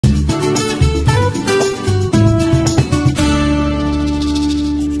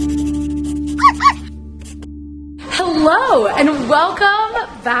And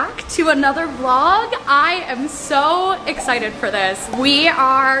welcome back to another vlog. I am so excited for this. We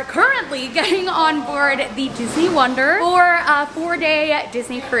are currently getting on board the Disney Wonder for a 4-day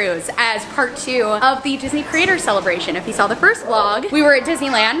Disney cruise as part 2 of the Disney Creator Celebration. If you saw the first vlog, we were at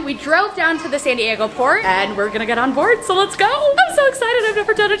Disneyland. We drove down to the San Diego port and we're gonna get on board, so let's go. I'm so excited. I've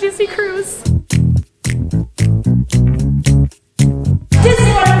never done a Disney cruise. Disney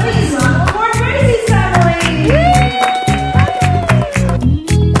Wonder, please welcome aboard Gracie's family.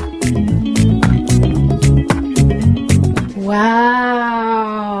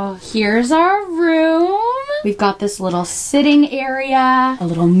 Wow, here's our room. We've got this little sitting area, a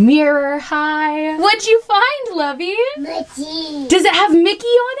little mirror. Hi. What'd you find, Lovey? Mickey. Does it have Mickey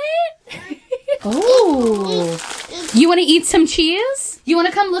on it? Oh. You want to eat some cheese? You want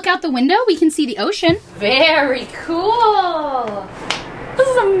to come look out the window? We can see the ocean. Very cool. This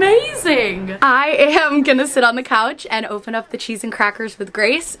is amazing. I am gonna sit on the couch and open up the cheese and crackers with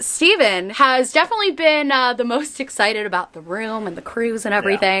Grace. Steven has definitely been the most excited about the room and the cruise and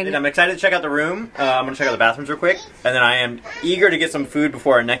everything. Yeah. And I'm excited to check out the room. I'm gonna check out the bathrooms real quick. And then I am eager to get some food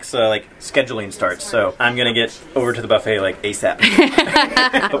before our next scheduling starts. So I'm gonna get over to the buffet like ASAP.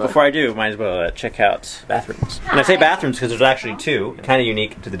 But before I do, might as well check out bathrooms. And I say bathrooms because there's actually 2. Kind of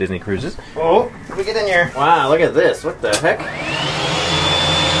unique to the Disney cruises. Oh, let me get in here. Wow, look at this. What the heck?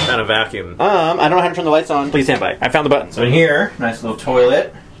 Found a vacuum. I don't know how to turn the lights on. Please stand by. I found the button. So in here, nice little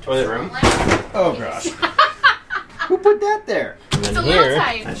toilet room. Oh gosh. Who put that there? And then here,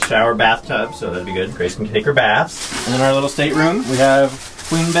 a shower bathtub, so that'd be good. Grace can take her baths. And then our little stateroom, we have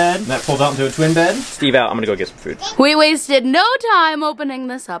queen bed. That folds out into a twin bed. Steve out, I'm gonna go get some food. We wasted no time opening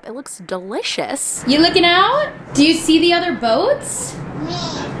this up. It looks delicious. You looking out? Do you see the other boats?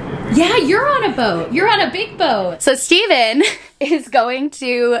 Yeah, you're on a boat. You're on a big boat. So Steven is going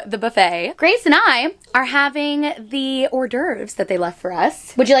to the buffet. Grace and I are having the hors d'oeuvres that they left for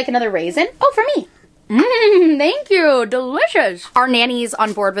us. Would you like another raisin? Oh, for me. Thank you. Delicious. Our nanny's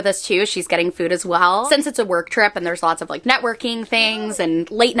on board with us too. She's getting food as well. Since it's a work trip and there's lots of like networking things and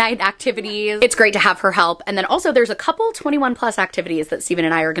late night activities, it's great to have her help. And then also there's a couple 21+ activities that Steven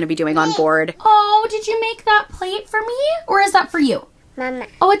and I are going to be doing on board. Oh, did you make that plate for me? Or is that for you? Mama.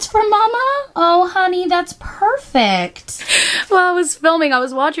 Oh, it's for Mama? Oh, honey, that's perfect. While I was filming, I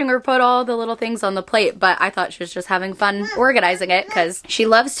was watching her put all the little things on the plate, but I thought she was just having fun organizing it because she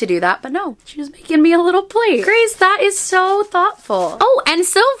loves to do that. But no, she was making me a little plate. Grace, that is so thoughtful. Oh, and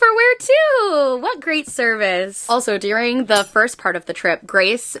silverware too. What great service. Also, during the first part of the trip,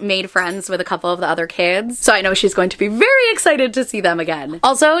 Grace made friends with a couple of the other kids, so I know she's going to be very excited to see them again.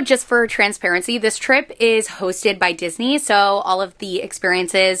 Also, just for transparency, this trip is hosted by Disney, so all of the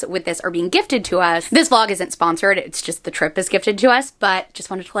experiences with this are being gifted to us. This vlog isn't sponsored, it's just the trip is gifted to us, but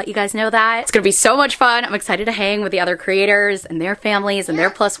just wanted to let you guys know that. It's gonna be so much fun. I'm excited to hang with the other creators and their families and their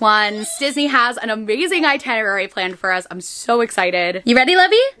 +1s. Disney has an amazing itinerary planned for us. I'm so excited. You ready,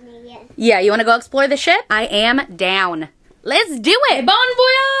 Lovey? Yes. Yeah, you wanna go explore the ship? I am down. Let's do it! Bon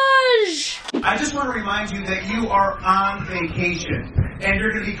voyage! I just want to remind you that you are on vacation and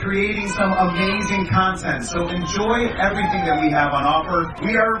you're going to be creating some amazing content. So enjoy everything that we have on offer.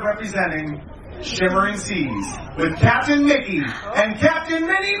 We are representing Shimmering Seas with Captain Mickey and Captain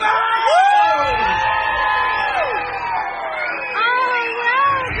Minnie Mouse!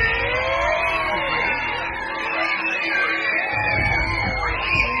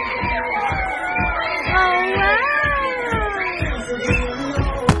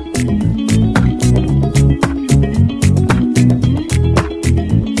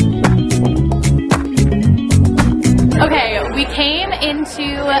 We came into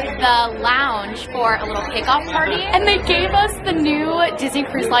the lounge for a little kickoff party and they gave us the new Disney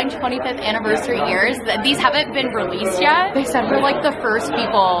Cruise Line 25th anniversary ears. These haven't been released yet. They said we're like the first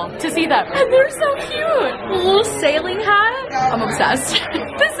people to see them. And they're so cute. Little sailing hat. I'm obsessed.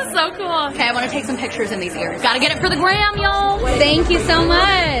 This is so cool. Okay, I want to take some pictures in these ears. Gotta get it for the gram, y'all. Thank you so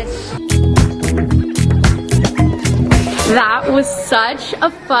much. That was such a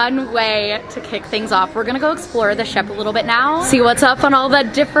fun way to kick things off. We're gonna go explore the ship a little bit now, see what's up on all the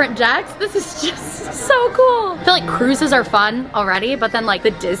different decks. This is just so cool. I feel like cruises are fun already, but then like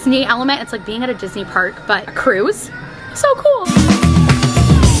the Disney element, it's like being at a Disney park, but a cruise. So cool.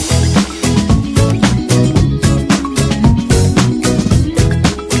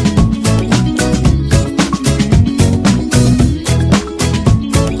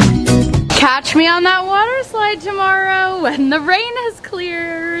 Catch me on that water slide tomorrow when the rain has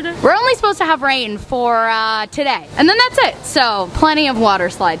cleared. We're only supposed to have rain for today, and then that's it. So plenty of water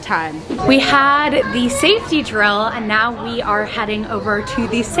slide time. We had the safety drill, and now we are heading over to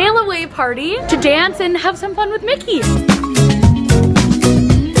the sail away party to dance and have some fun with Mickey.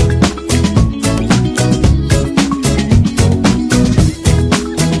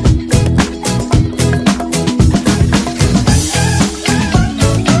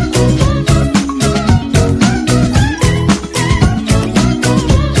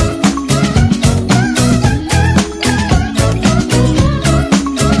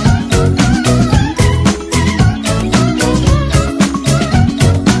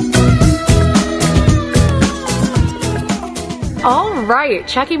 Okay,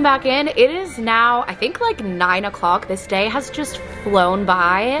 checking back in. It is now, I think, like 9 o'clock. This day has just flown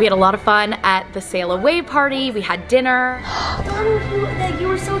by. We had a lot of fun at the sail away party. We had dinner. Oh, you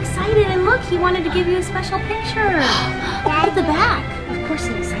were so excited, and look, he wanted to give you a special picture. Look at the back. Of course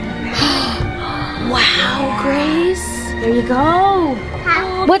he was signing the back. Wow, Grace. There you go.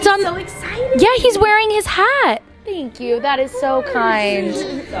 What's on? So excited. Yeah, he's wearing his hat. Thank you. That is so kind.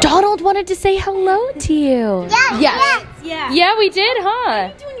 Donald wanted to say hello to you. Yeah. Yeah, we did,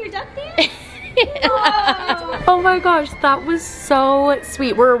 huh? Doing your duck dance? Oh my gosh, that was so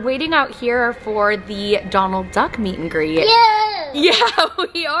sweet. We're waiting out here for the Donald Duck meet and greet. Yeah,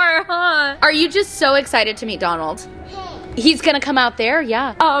 we are, huh? Are you just so excited to meet Donald? He's gonna come out there,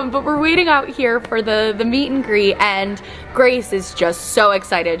 yeah. But we're waiting out here for the meet and greet, and Grace is just so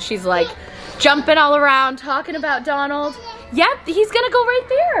excited. She's like jumping all around, talking about Donald. Yep, he's gonna go right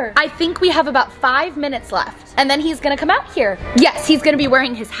there. I think we have about 5 minutes left, and then he's gonna come out here. Yes, he's gonna be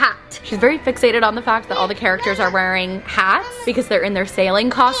wearing his hat. She's very fixated on the fact that all the characters are wearing hats because they're in their sailing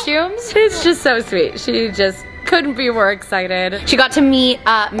costumes. It's just so sweet. She just couldn't be more excited. She got to meet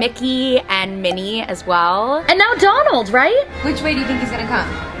Mickey and Minnie as well. And now Donald, right? Which way do you think he's gonna come?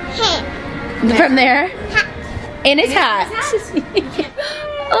 From there? In his hat.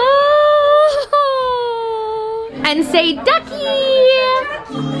 Oh! And say ducky!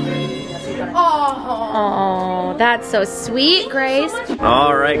 Oh, that's so sweet, Grace.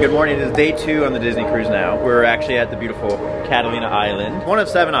 All right, good morning. It is day 2 on the Disney cruise now. We're actually at the beautiful Catalina Island, one of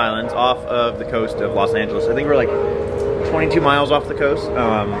 7 islands off of the coast of Los Angeles. I think we're like 22 miles off the coast.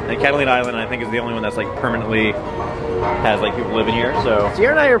 And Catalina Island, I think, is the only one that's like permanently has like people living here. So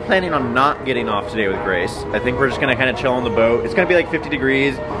Sierra and I are planning on not getting off today with Grace. I think we're just gonna kind of chill on the boat. It's gonna be like 50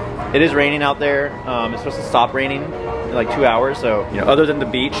 degrees. It is raining out there. It's supposed to stop raining in like 2 hours. So, you know, other than the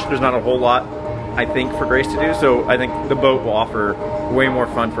beach, there's not a whole lot, I think, for Grace to do. So I think the boat will offer way more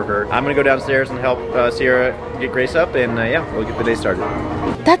fun for her. I'm gonna go downstairs and help Sierra get Grace up, and yeah, we'll get the day started.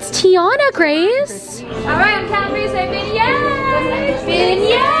 That's Tiana, Grace. All right, I'm counting 3, say vignette!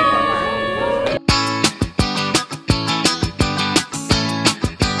 Vignette!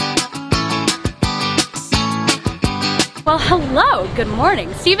 Well, hello, good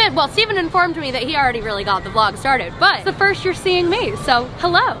morning. Steven informed me that he already really got the vlog started, but it's the first you're seeing me, so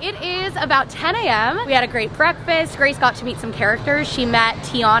hello. It is about 10 a.m. We had a great breakfast. Grace got to meet some characters. She met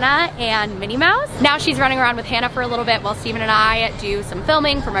Tiana and Minnie Mouse. Now she's running around with Hannah for a little bit while Steven and I do some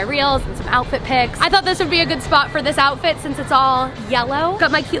filming for my reels and some outfit pics. I thought this would be a good spot for this outfit since it's all yellow.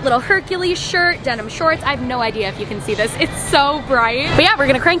 Got my cute little Hercules shirt, denim shorts. I have no idea if you can see this. It's so bright. But yeah, we're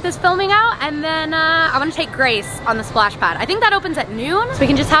gonna crank this filming out, and then I wanna take Grace on the splash pad. I think that opens at noon, so we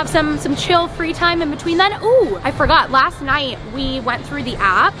can just have some chill free time in between then. Ooh, I forgot, last night we went through the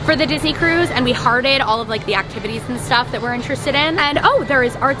app for the Disney cruise and we hearted all of like the activities and stuff that we're interested in. And oh, there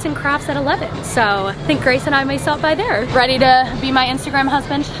is arts and crafts at 11. So I think Grace and I may stop by there. Ready to be my Instagram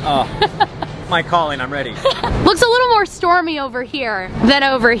husband? Oh, my calling, I'm ready. Looks a little more stormy over here than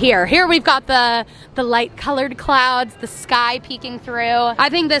over here. Here we've got the light colored clouds, the sky peeking through. I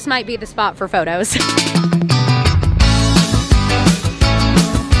think this might be the spot for photos.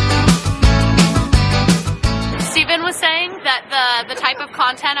 Steven was saying that the type of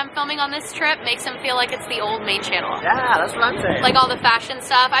content I'm filming on this trip makes him feel like it's the old main channel. Yeah, that's what I'm saying. Like all the fashion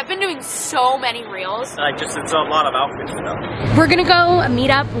stuff. I've been doing so many reels. It's a lot of outfit stuff. We're gonna go meet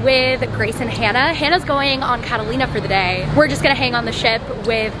up with Grace and Hannah. Hannah's going on Catalina for the day. We're just gonna hang on the ship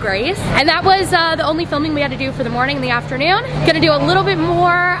with Grace. And that was the only filming we had to do for the morning and the afternoon. Gonna do a little bit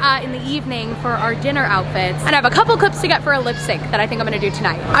more in the evening for our dinner outfits. And I have a couple clips to get for a lip sync that I think I'm gonna do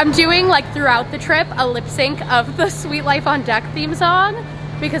tonight. I'm doing like throughout the trip a lip sync of the Sweet Life on Deck theme song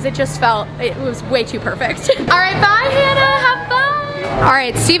because it was way too perfect. All right, bye Hannah, have fun. All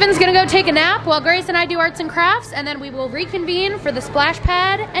right, Steven's gonna go take a nap while Grace and I do arts and crafts, and then we will reconvene for the splash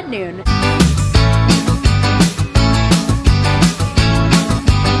pad at noon.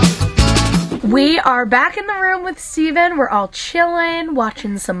 We are back in the room with Steven. We're all chilling,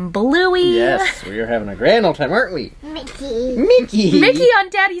 watching some Bluey. Yes, we are having a grand old time, aren't we? Mickey. Mickey! Mickey on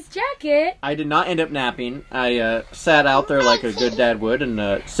Daddy's jacket. I did not end up napping. I sat out there like a good dad would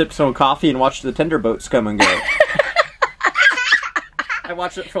and sipped some coffee and watched the tender boats come and go. I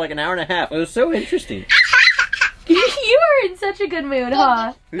watched it for like an hour and a half. It was so interesting. You were in such a good mood,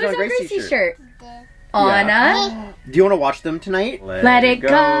 huh? Who's on Gracie's shirt? Anna. Do you want to watch them tonight? Let it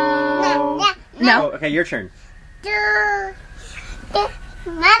go. No. Oh, okay, your turn.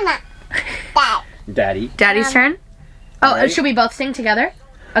 Mama. Daddy. Daddy's turn? Oh, right. Should we both sing together?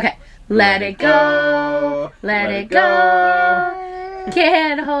 Okay. Let it go. Let it go.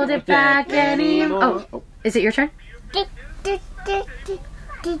 Can't hold it back anymore. Oh, is it your turn?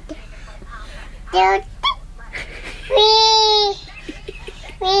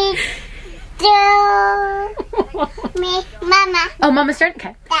 Mama. Oh, Mama's turn?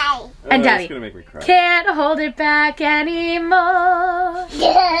 Okay. Daddy. And Daddy. That's gonna make me cry. Can't hold it back anymore.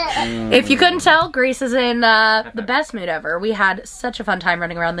 If you couldn't tell, Grace is in the best mood ever. We had such a fun time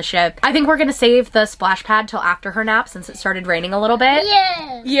running around the ship. I think we're gonna save the splash pad till after her nap since it started raining a little bit.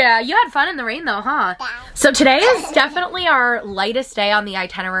 Yeah. Yeah, you had fun in the rain though, huh? So today is definitely our lightest day on the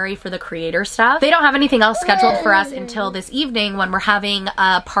itinerary for the creator stuff. They don't have anything else scheduled for us until this evening when we're having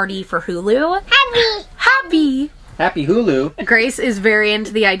a party for Hulu. Happy! Happy Hulu. Grace is very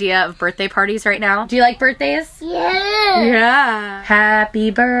into the idea of birthday parties right now. Do you like birthdays? Yeah. Yeah. Happy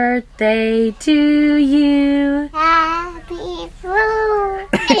birthday to you. Happy fruit.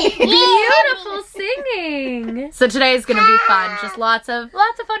 Beautiful singing. So today is gonna be fun. Just lots of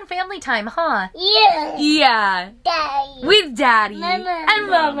fun family time, huh? Yeah. Yeah. Daddy. With Daddy Mama. and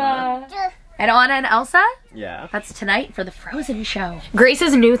Mama. And Anna and Elsa? Yeah. That's tonight for the Frozen show.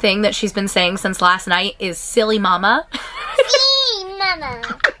 Grace's new thing that she's been saying since last night is silly mama. See, Mama.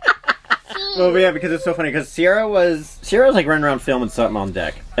 Well, yeah, because it's so funny, because Sierra was like running around filming something on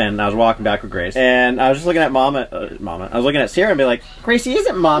deck, and I was walking back with Grace, and I was just looking at Mama, I was looking at Sierra and be like, Gracie,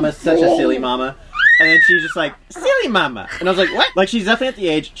 isn't Mama such a silly mama? And then she's just like, silly mama. And I was like, what? Like, she's definitely at the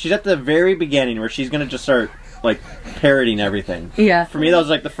age, she's at the very beginning where she's gonna just start, like, parroting everything. Yeah. For me, that was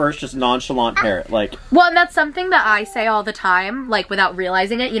like the first just nonchalant parrot. Like, well, and that's something that I say all the time, like without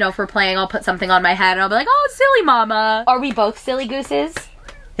realizing it. You know, if we're playing, I'll put something on my head and I'll be like, oh, silly mama. Are we both silly gooses?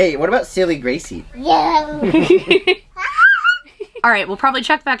 hey, what about silly Gracie? Yeah. All right, we'll probably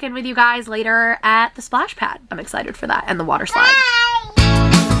check back in with you guys later at the splash pad. I'm excited for that and the water slide.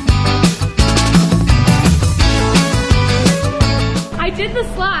 I did the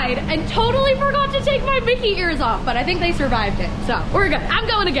slide and totally forgot to take my Mickey ears off, but I think they survived it, so we're good. I'm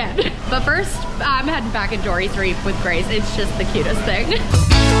going again. But first, I'm heading back in Dory's Reef with Grace. It's just the cutest thing.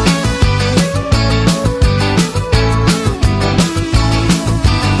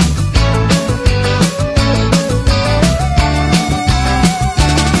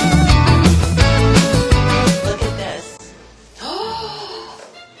 Look at this.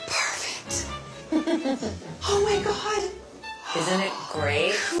 Perfect. Oh my God. Isn't it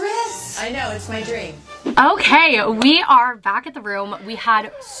great? Chris! I know, it's my dream. Okay, we are back at the room. We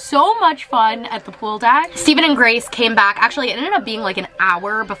had so much fun at the pool deck. Steven and Grace came back. Actually, it ended up being like an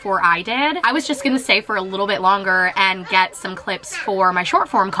hour before I did. I was just gonna stay for a little bit longer and get some clips for my short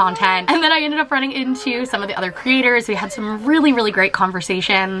form content. And then I ended up running into some of the other creators. We had some really, really great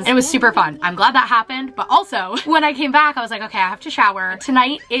conversations. It was super fun. I'm glad that happened. But also, when I came back, I was like, okay, I have to shower.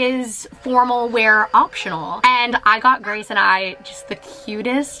 Tonight is formal wear optional. And I got Grace and I just the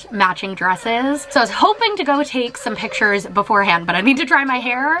cutest matching dresses. So I was hoping to go take some pictures beforehand, but I need to dry my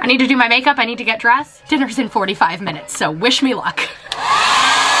hair, I need to do my makeup, I need to get dressed. Dinner's in 45 minutes, so wish me luck.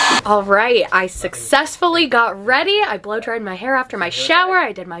 All right, I successfully got ready. I blow dried my hair after my shower.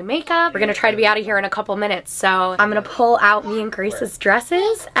 I did my makeup. We're gonna try to be out of here in a couple minutes, so I'm gonna pull out me and Grace's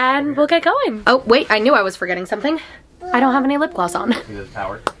dresses and we'll get going. Oh, wait, I knew I was forgetting something. I don't have any lip gloss on.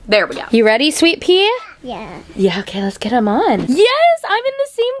 There we go. You ready, sweet pea? Yeah. Yeah, okay, let's get them on. Yes, I'm in the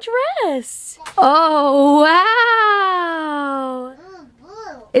same dress. Oh, wow.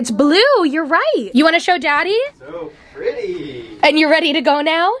 Blue. It's blue, you're right. You wanna show Daddy? So pretty. And you're ready to go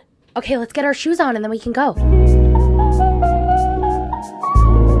now? Okay, let's get our shoes on and then we can go.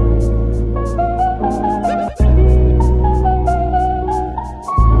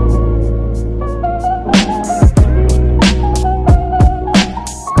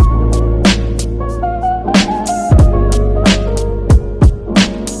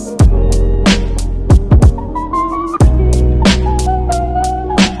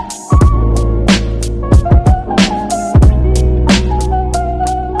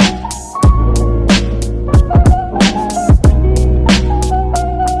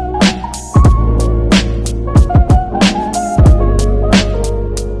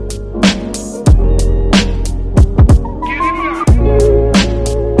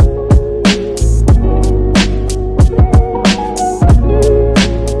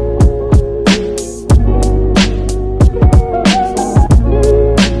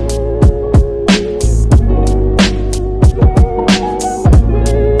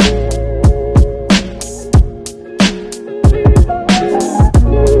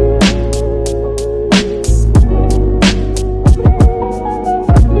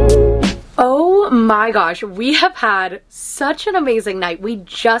 My gosh, we have had such an amazing night. We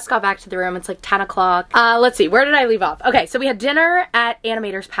just got back to the room. It's like 10 o'clock. Let's see, where did I leave off? Okay, so we had dinner at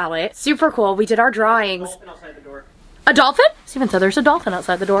Animator's Palette. Super cool. We did our drawings. A dolphin? Steven said there's a dolphin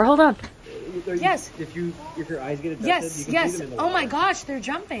outside the door. Hold on. Yes. If your eyes get adjusted, Yes, you can yes. see them in the Oh water. my gosh, they're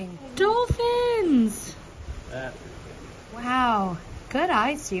jumping. Dolphins. Wow. Good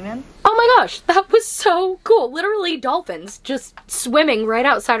eye, Steven. Oh my gosh, that was so cool. Literally dolphins just swimming right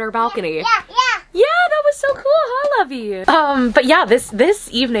outside our balcony. Yeah, that was so cool, huh, Lovey? But yeah, this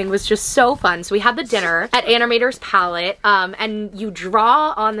evening was just so fun. So we had the dinner at Animator's Palette, and you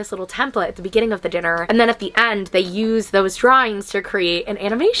draw on this little template at the beginning of the dinner, and then at the end, they use those drawings to create an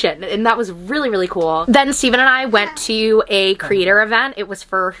animation, and that was really, really cool. Then Steven and I went to a creator event. It was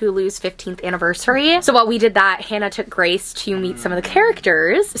for Hulu's 15th anniversary. So while we did that, Hannah took Grace to meet some of the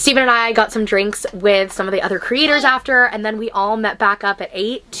characters. Steven and I got some drinks with some of the other creators after, and then we all met back up at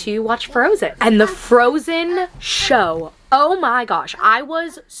 8 to watch Frozen. And the Frozen show, oh my gosh, I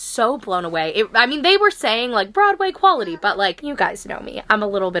was so blown away. I mean, they were saying like Broadway quality, but like, you guys know me, I'm a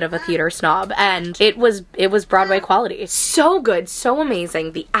little bit of a theater snob, and it was Broadway quality. So good, so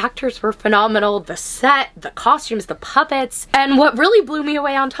amazing. The actors were phenomenal, the set, the costumes, the puppets, and what really blew me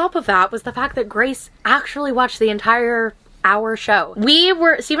away on top of that was the fact that Grace actually watched the entire hour show.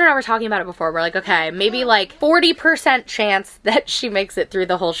 Steven and I were talking about it before. We're like, okay, maybe like 40% chance that she makes it through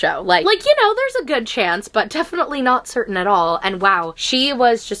the whole show. Like, you know, there's a good chance, but definitely not certain at all. And wow, she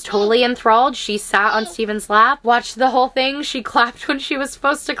was just totally enthralled. She sat on Steven's lap, watched the whole thing. She clapped when she was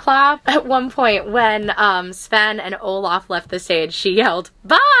supposed to clap. At one point, when Sven and Olaf left the stage, she yelled,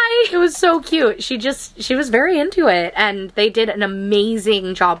 "Bye!" It was so cute. She was very into it, and they did an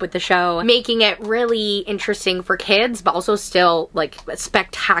amazing job with the show, making it really interesting for kids, but also still like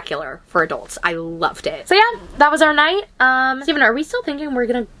spectacular for adults. I loved it. So yeah, that was our night. Steven, are we still thinking we're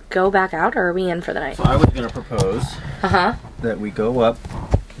gonna go back out, or are we in for the night? So I was gonna propose that we go up,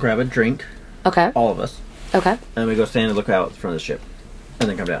 grab a drink, Okay. all of us, Okay. and we go stand and look out in front of the ship, and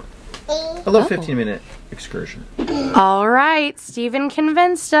then come down. A little 15-minute excursion. All right, Steven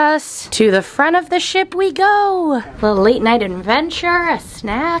convinced us. To the front of the ship we go. A little late night adventure, a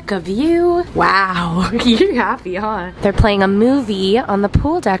snack, a view. Wow, you're happy, huh? They're playing a movie on the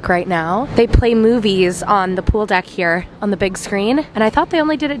pool deck right now. They play movies on the pool deck here on the big screen, and I thought they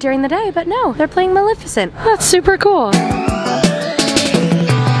only did it during the day, but no, they're playing Maleficent. That's super cool.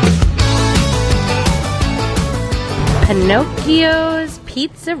 Pinocchio's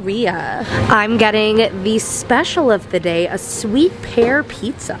Pizzeria. I'm getting the special of the day, a sweet pear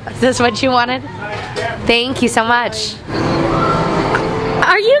pizza. Is this what you wanted? Thank you so much.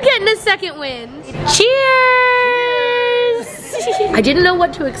 Are you getting a second wind? Cheers! I didn't know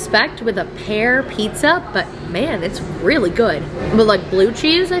what to expect with a pear pizza, but man, it's really good. With like blue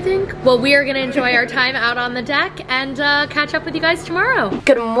cheese, I think. Well, we are gonna enjoy our time out on the deck and catch up with you guys tomorrow.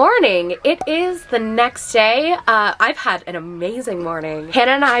 Good morning. It is the next day. I've had an amazing morning.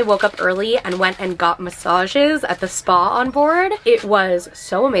 Hannah and I woke up early and went and got massages at the spa on board. It was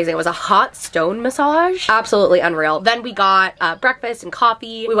so amazing. It was a hot stone massage. Absolutely unreal. Then we got breakfast and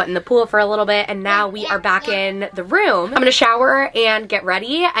coffee. We went in the pool for a little bit, and now we are back in the room. I'm gonna shower and get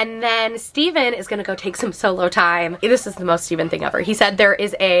ready, and then Steven is gonna go take some solo time. This is the most Steven thing ever. He said there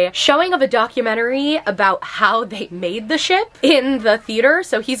is a showing of a documentary about how they made the ship in the theater,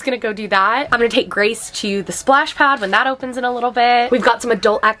 so he's gonna go do that. I'm gonna take Grace to the splash pad when that opens in a little bit. We've got some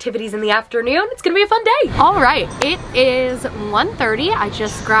adult activities in the afternoon. It's gonna be a fun day. All right, it is 1:30. I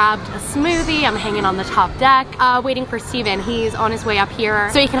just grabbed a smoothie. I'm hanging on the top deck, waiting for Steven. He's on his way up here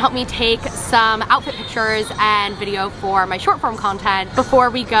so he can help me take some outfit pictures and video for my short form content before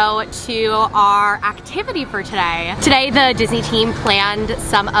we go to our activity for today. Today, the Disney team planned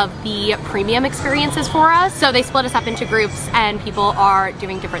some of the premium experiences for us. So they split us up into groups and people are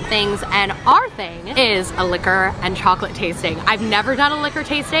doing different things. And our thing is a liquor and chocolate tasting. I've never done a liquor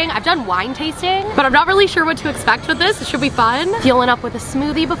tasting. I've done wine tasting, but I'm not really sure what to expect with this. It should be fun. Fueling up with a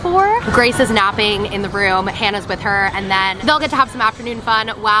smoothie before. Grace is napping in the room. Hannah's with her. And then they'll get to have some afternoon fun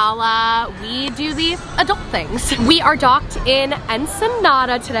while we do the adult things. We are docked in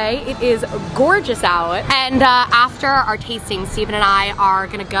Ensenada today. It is gorgeous out. And after our tasting, Steven and I are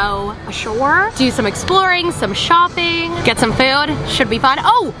gonna go ashore, do some exploring, some shopping, get some food. Should be fun.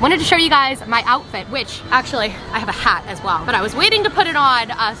 Oh, wanted to show you guys my outfit, which actually I have a hat as well, but I was waiting to put it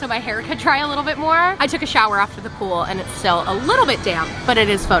on so my hair could dry a little bit more. I took a shower after the pool and it's still a little bit damp, but it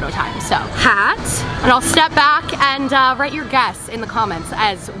is photo time. So hat, and I'll step back and write your guess in the comments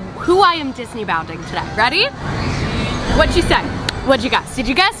as who I am Disney bounding today. Ready? What'd you say? What'd you guess? Did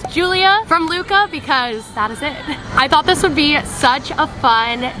you guess Julia from Luca? Because that is it. I thought this would be such a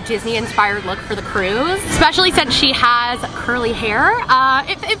fun Disney-inspired look for the cruise, especially since she has curly hair.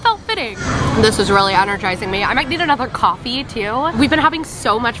 It felt fitting. This was really energizing me. I might need another coffee too. We've been having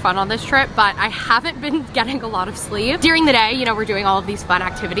so much fun on this trip, but I haven't been getting a lot of sleep. During the day, you know, we're doing all of these fun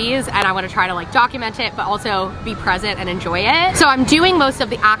activities and I want to try to like document it, but also be present and enjoy it. So I'm doing most of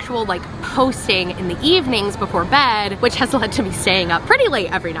the actual like posting in the evenings before bed, which has led to me staying up pretty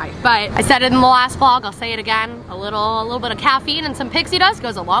late every night. But I said it in the last vlog, I'll say it again. A little bit of caffeine and some pixie dust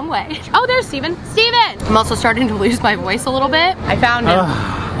goes a long way. Oh, there's Steven. Steven! I'm also starting to lose my voice a little bit. I found him.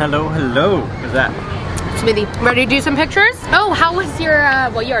 Hello, hello. What's that? Smithy, ready to do some pictures? Oh, how was your,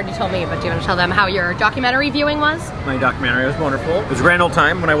 well, you already told me, but do you want to tell them how your documentary viewing was? My documentary was wonderful. It was a grand old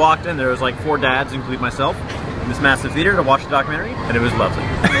time. When I walked in, there was like 4 dads, including myself, in this massive theater to watch the documentary, and it was lovely.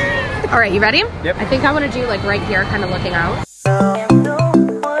 All right, you ready? Yep. I think I want to do like right here, kind of looking out.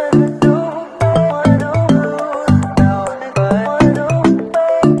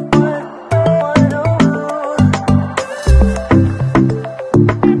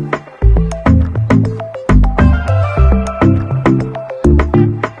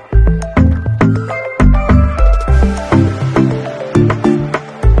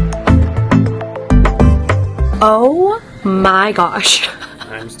 Oh my gosh.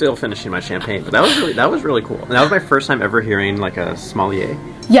 I'm still finishing my champagne, but that was really cool. And that was my first time ever hearing like a sommelier.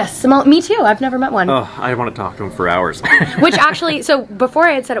 Yes, me too. I've never met one. Oh, I want to talk to him for hours. Which actually, so before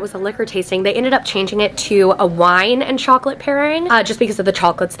I had said it was a liquor tasting, they ended up changing it to a wine and chocolate pairing. Just because of the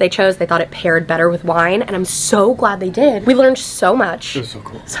chocolates they chose, they thought it paired better with wine, and I'm so glad they did. We learned so much. It was so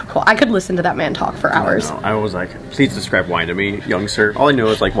cool. So cool. I could listen to that man talk for hours. I was like, please describe wine to me, young sir. All I know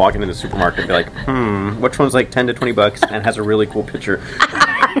is like walking in the supermarket and be like, which one's like 10 to 20 bucks and has a really cool picture.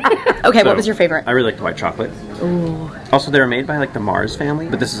 Okay, So, what was your favorite? I really like the white chocolate. Ooh. Also, they were made by like the Mars family,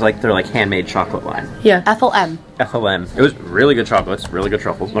 but this is like their like handmade chocolate line. Yeah, Ethel M. Ethel M. It was really good chocolates, really good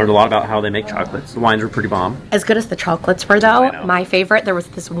truffles. Learned a lot about how they make chocolates. The wines were pretty bomb. As good as the chocolates were though, my favorite, there was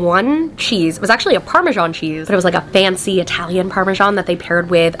this one cheese. It was actually a Parmesan cheese, but it was like a fancy Italian Parmesan that they paired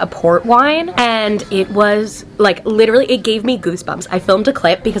with a port wine. And it was like, literally, it gave me goosebumps. I filmed a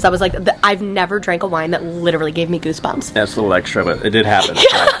clip because I was like, I've never drank a wine that literally gave me goosebumps. That's a little extra, but it did happen.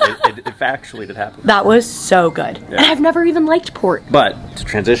 It actually did happen. That was so good. Yeah. And I've never even liked port. But to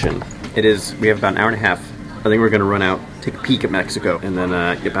transition, we have about an hour and a half. I think we're gonna run out, take a peek at Mexico, and then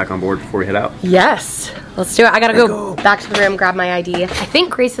get back on board before we head out. Yes, let's do it. I gotta go back to the room, grab my ID. I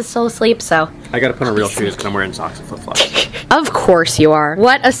think Grace is still asleep, so. I gotta put on real shoes because I'm wearing socks and flip-flops. Of course you are.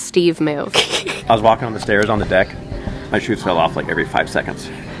 What a Steve move. I was walking on the stairs on the deck. My shoes fell off like every 5 seconds.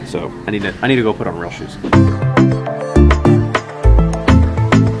 So I need to go put on real shoes.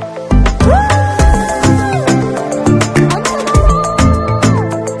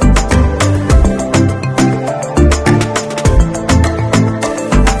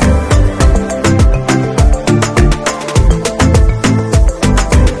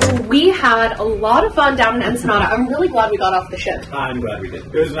 A lot of fun down in Ensenada. I'm really glad we got off the ship. I'm glad we did.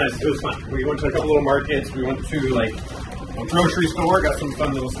 It was nice. It was fun. We went to a couple little markets. We went to like a grocery store. Got some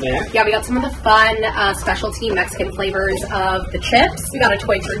fun little snacks. Yeah, we got some of the fun specialty Mexican flavors of the chips. We got a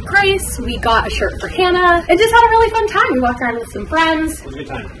toy for Grace. We got a shirt for Hannah. And just had a really fun time. We walked around with some friends. It was a good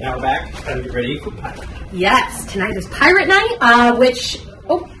time. Now we're back. Time to get ready for pirate. Yes, tonight is pirate night, which...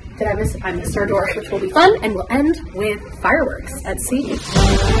 Oh, did I miss it? I missed our door, which will be fun. And we'll end with fireworks at sea.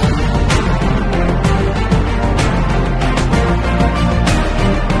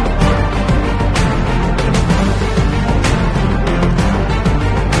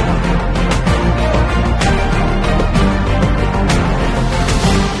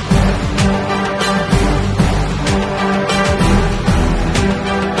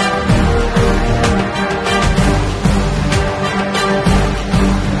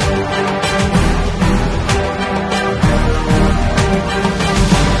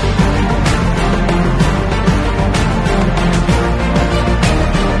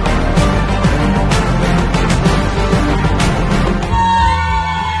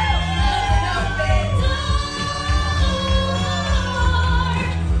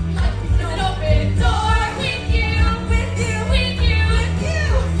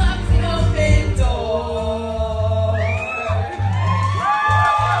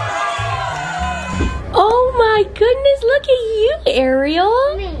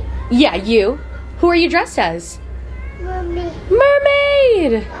 Ariel? Me. Yeah, you. Who are you dressed as? Mommy.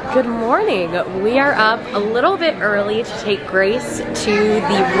 Mermaid! Good morning. We are up a little bit early to take Grace to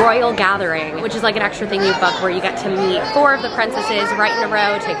the Royal Gathering, which is like an extra thing you book where you get to meet 4 of the princesses right in a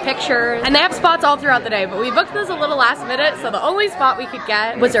row, take pictures. And they have spots all throughout the day, but we booked this a little last minute, so the only spot we could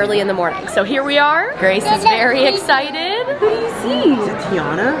get was early in the morning. So here we are. Grace is very excited. Who do you see? Is it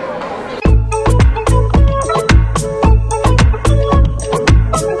Tiana?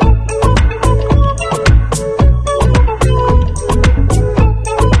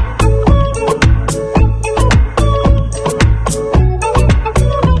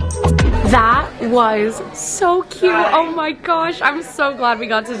 Was so cute. Oh my gosh, I'm so glad we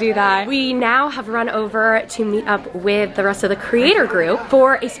got to do that. We now have run over to meet up with the rest of the creator group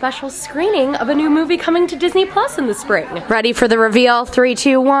for a special screening of a new movie coming to Disney Plus in the spring. Ready for the reveal? 3,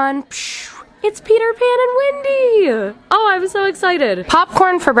 2, 1. It's Peter Pan and Wendy! Oh, I'm so excited.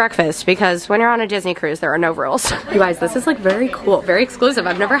 Popcorn for breakfast, because when you're on a Disney cruise, there are no rules. You guys, this is like very cool, very exclusive.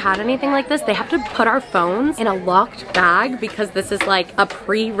 I've never had anything like this. They have to put our phones in a locked bag because this is like a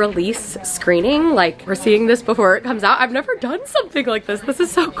pre-release screening. Like, we're seeing this before it comes out. I've never done something like this. This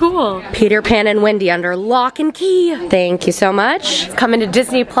is so cool. Peter Pan and Wendy under lock and key. Thank you so much. It's coming to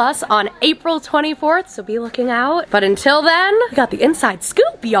Disney Plus on April 24th, so be looking out. But until then, we got the inside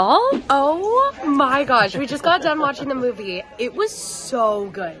scoop, y'all. Oh my gosh, we just got done watching the movie. It was so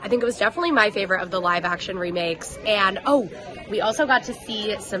good. I think it was definitely my favorite of the live action remakes. And oh, we also got to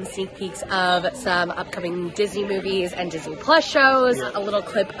see some sneak peeks of some upcoming Disney movies and Disney Plus shows. A little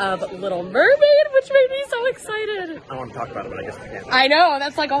clip of Little Mermaid, which made me so excited. I want to talk about it, but I guess I can't. I know,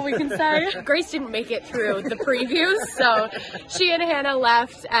 that's like all we can say. Grace didn't make it through the previews, so she and Hannah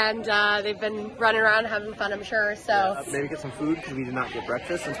left, and they've been running around having fun, I'm sure, so. Maybe get some food, because we did not get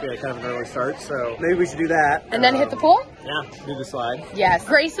breakfast since we had kind of an early start, so maybe we should do that. And then hit the pool? Yeah, do the slide. Yes.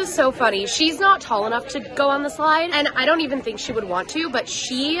 Grace is so funny. She's not tall enough to go on the slide, and I don't even think she would want to, but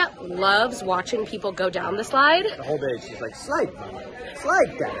she loves watching people go down the slide. The whole day she's like, slide, Mama.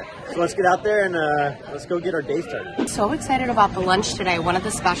 Slide, Dad. So let's get out there and let's go get our day started. I'm so excited about the lunch today. One of the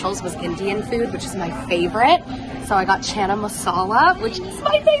specials was Indian food, which is my favorite. So I got chana masala, which is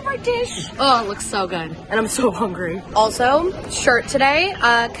my favorite dish. Oh, it looks so good. And I'm so hungry. Also, shirt today,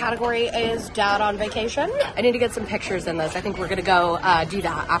 category is Dad on vacation. I need to get some pictures in this. I think we're gonna go do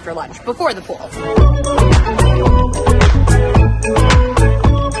that after lunch, before the pool.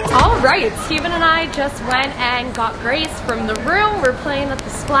 All right, Steven and I just went and got Grace from the room. We're playing at the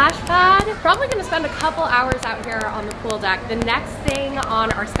splash pad. Probably gonna spend a couple hours out here on the pool deck. The next thing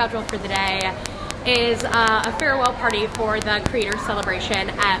on our schedule for the day is a farewell party for the creator celebration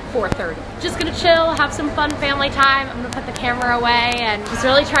at 4:30. Just gonna chill, have some fun family time. I'm gonna put the camera away and just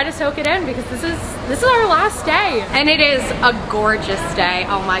really try to soak it in because this is our last day. And it is a gorgeous day.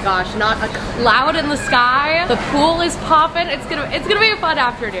 Oh my gosh, not a cloud in the sky. The pool is popping. It's gonna be a fun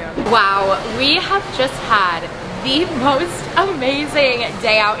afternoon. Wow, we have just had the most amazing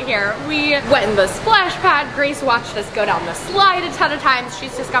day out here. We went in the splash pad. Grace watched us go down the slide a ton of times.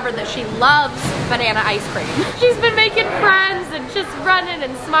 She's discovered that she loves banana ice cream. She's been making friends and just running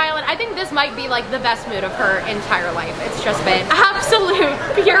and smiling. I think this might be like the best mood of her entire life. It's just been absolute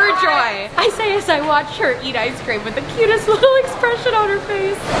pure joy. I say as I watch her eat ice cream with the cutest little expression on her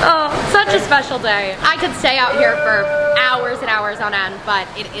face. Oh, such a special day. I could stay out here for hours and hours on end, but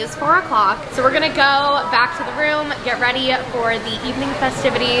it is 4 o'clock. So we're gonna go back to the room, get ready for the evening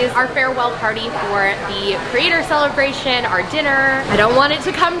festivities, our farewell party for the creator celebration, our dinner. I don't want it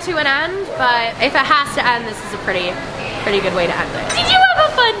to come to an end, but if it has to end, this is a pretty good way to end it. Did you have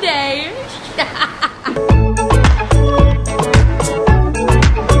a fun day?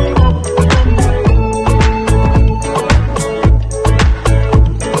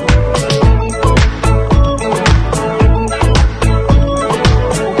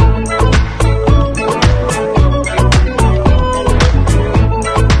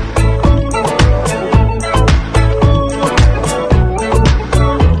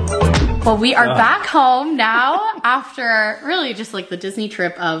 Well, we are back home now after really just like the Disney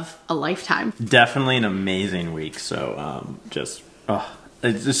trip of a lifetime. Definitely an amazing week. So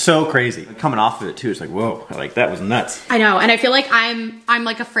it's just so crazy. Coming off of it too, it's like, whoa, like that was nuts. I know, and I feel like I'm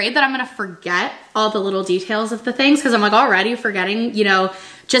like afraid that I'm gonna forget all the little details of the things because I'm like already forgetting, you know,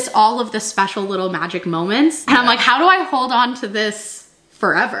 just all of the special little magic moments. And I'm like, how do I hold on to this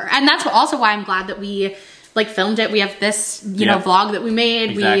forever? And that's also why I'm glad that we like filmed it. We have this, you know, vlog that we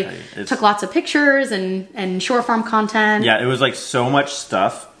made. Exactly. We took lots of pictures and short form content. Yeah, it was like so much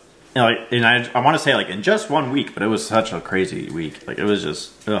stuff. You know, like, and I want to say like in just 1 week, but it was such a crazy week. Like it was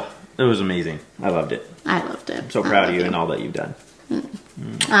just, it was amazing. I loved it. I loved it. I'm so proud of you and all that you've done.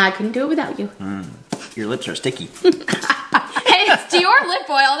 I couldn't do it without you. Your lips are sticky. Dior lip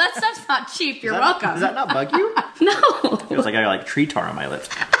oil, that stuff's not cheap. You're welcome. Does that not bug you? No. It was like I got like tree tar on my lips.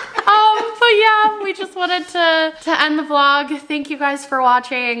 But yeah, we just wanted to end the vlog. Thank you guys for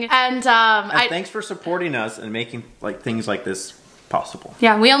watching. And thanks for supporting us and making like things like this possible.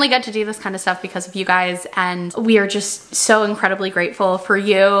 Yeah, we only get to do this kind of stuff because of you guys, and we are just so incredibly grateful for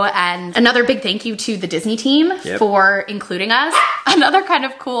you. And another big thank you to the Disney team for including us. Another kind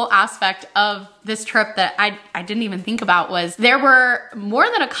of cool aspect of this trip that I didn't even think about was there were more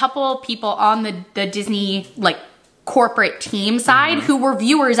than a couple people on the Disney like corporate team side who were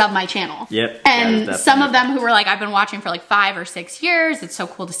viewers of my channel. Yep. And some of them who were like, I've been watching for like 5 or 6 years. It's so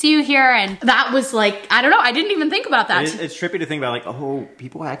cool to see you here. And that was like, I don't know. I didn't even think about that. It's trippy to think about like, oh,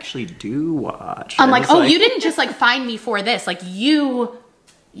 people actually do watch. I'm like, oh, you didn't just like find me for this. Like you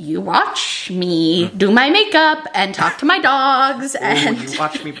watch me do my makeup and talk to my dogs. And you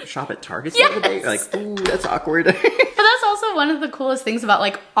watch me shop at Target yes. the other day? Like, ooh, that's awkward. But that's also one of the coolest things about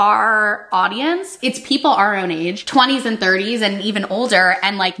like our audience. It's people our own age, 20s and 30s and even older,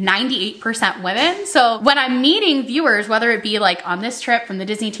 and like 98% women. So when I'm meeting viewers, whether it be like on this trip from the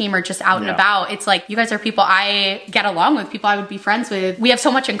Disney team or just out and about, it's like, you guys are people I get along with, people I would be friends with. We have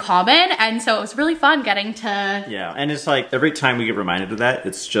so much in common. And so it was really fun getting to... Yeah, and it's like every time we get reminded of that,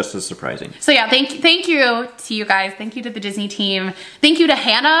 it's just as surprising. So yeah, thank you to you guys. Thank you to the Disney team. Thank you to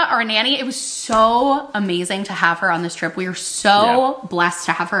Hannah, our nanny. It was so amazing to have her on this trip. We are so blessed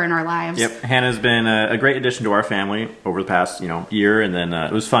to have her in our lives. Yep, Hannah's been a great addition to our family over the past, year, and then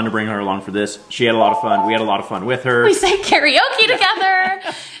it was fun to bring her along for this. She had a lot of fun. We had a lot of fun with her. We sang karaoke together.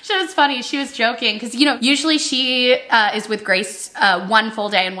 She was funny. She was joking because, usually she is with Grace 1 full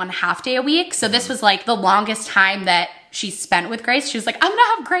day and 1 half day a week. So this was like the longest time that she spent with Grace. She was like, I'm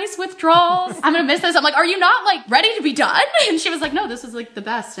gonna have Grace withdrawals. I'm gonna miss this. I'm like, are you not like ready to be done? And she was like, no, this was like the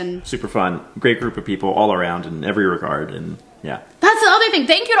best. And super fun. Great group of people all around in every regard. And yeah. That's the other thing.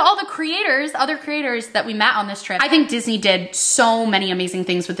 Thank you to all the other creators that we met on this trip. I think Disney did so many amazing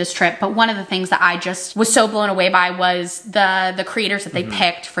things with this trip, but one of the things that I just was so blown away by was the creators that they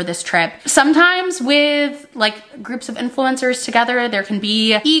picked for this trip. Sometimes with like groups of influencers together, there can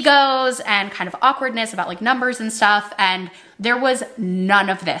be egos and kind of awkwardness about like numbers and stuff. And there was none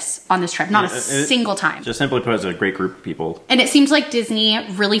of this on this trip, not a single time. Just simply put, it's a great group of people. And it seems like Disney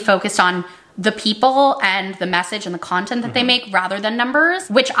really focused on the people and the message and the content that they make rather than numbers,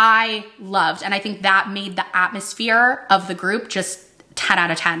 which I loved. And I think that made the atmosphere of the group just 10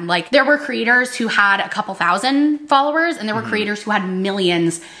 out of 10. Like there were creators who had a couple thousand followers and there were creators who had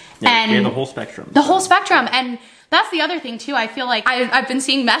millions. Yeah, and we had the whole spectrum. The whole spectrum. And that's the other thing too. I feel like I've been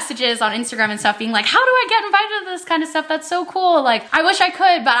seeing messages on Instagram and stuff being like, how do I get invited to this kind of stuff? That's so cool. Like, I wish I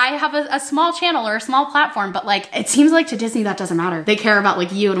could, but I have a small channel or a small platform. But like, it seems like to Disney that doesn't matter. They care about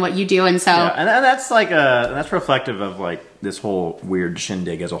like you and what you do. And so. Yeah, and that's like that's reflective of like this whole weird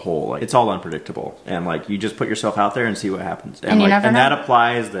shindig as a whole. Like, it's all unpredictable. And like, you just put yourself out there and see what happens. And you never know. That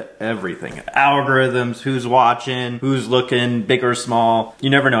applies to everything. Algorithms, who's watching, who's looking, big or small. You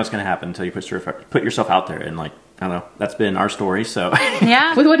never know what's going to happen until you put yourself out there. And like, I don't know, that's been our story, so.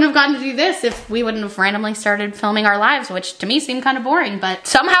 Yeah, we wouldn't have gotten to do this if we wouldn't have randomly started filming our lives, which to me seemed kind of boring, but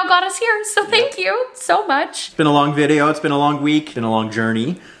somehow got us here. So thank you so much. It's been a long video, it's been a long week, it's been a long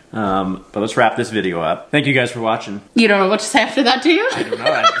journey. But let's wrap this video up. Thank you guys for watching. You don't know what to say after that, do you? I don't know,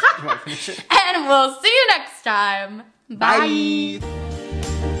 I just want to finish it. And we'll see you next time. Bye. Bye.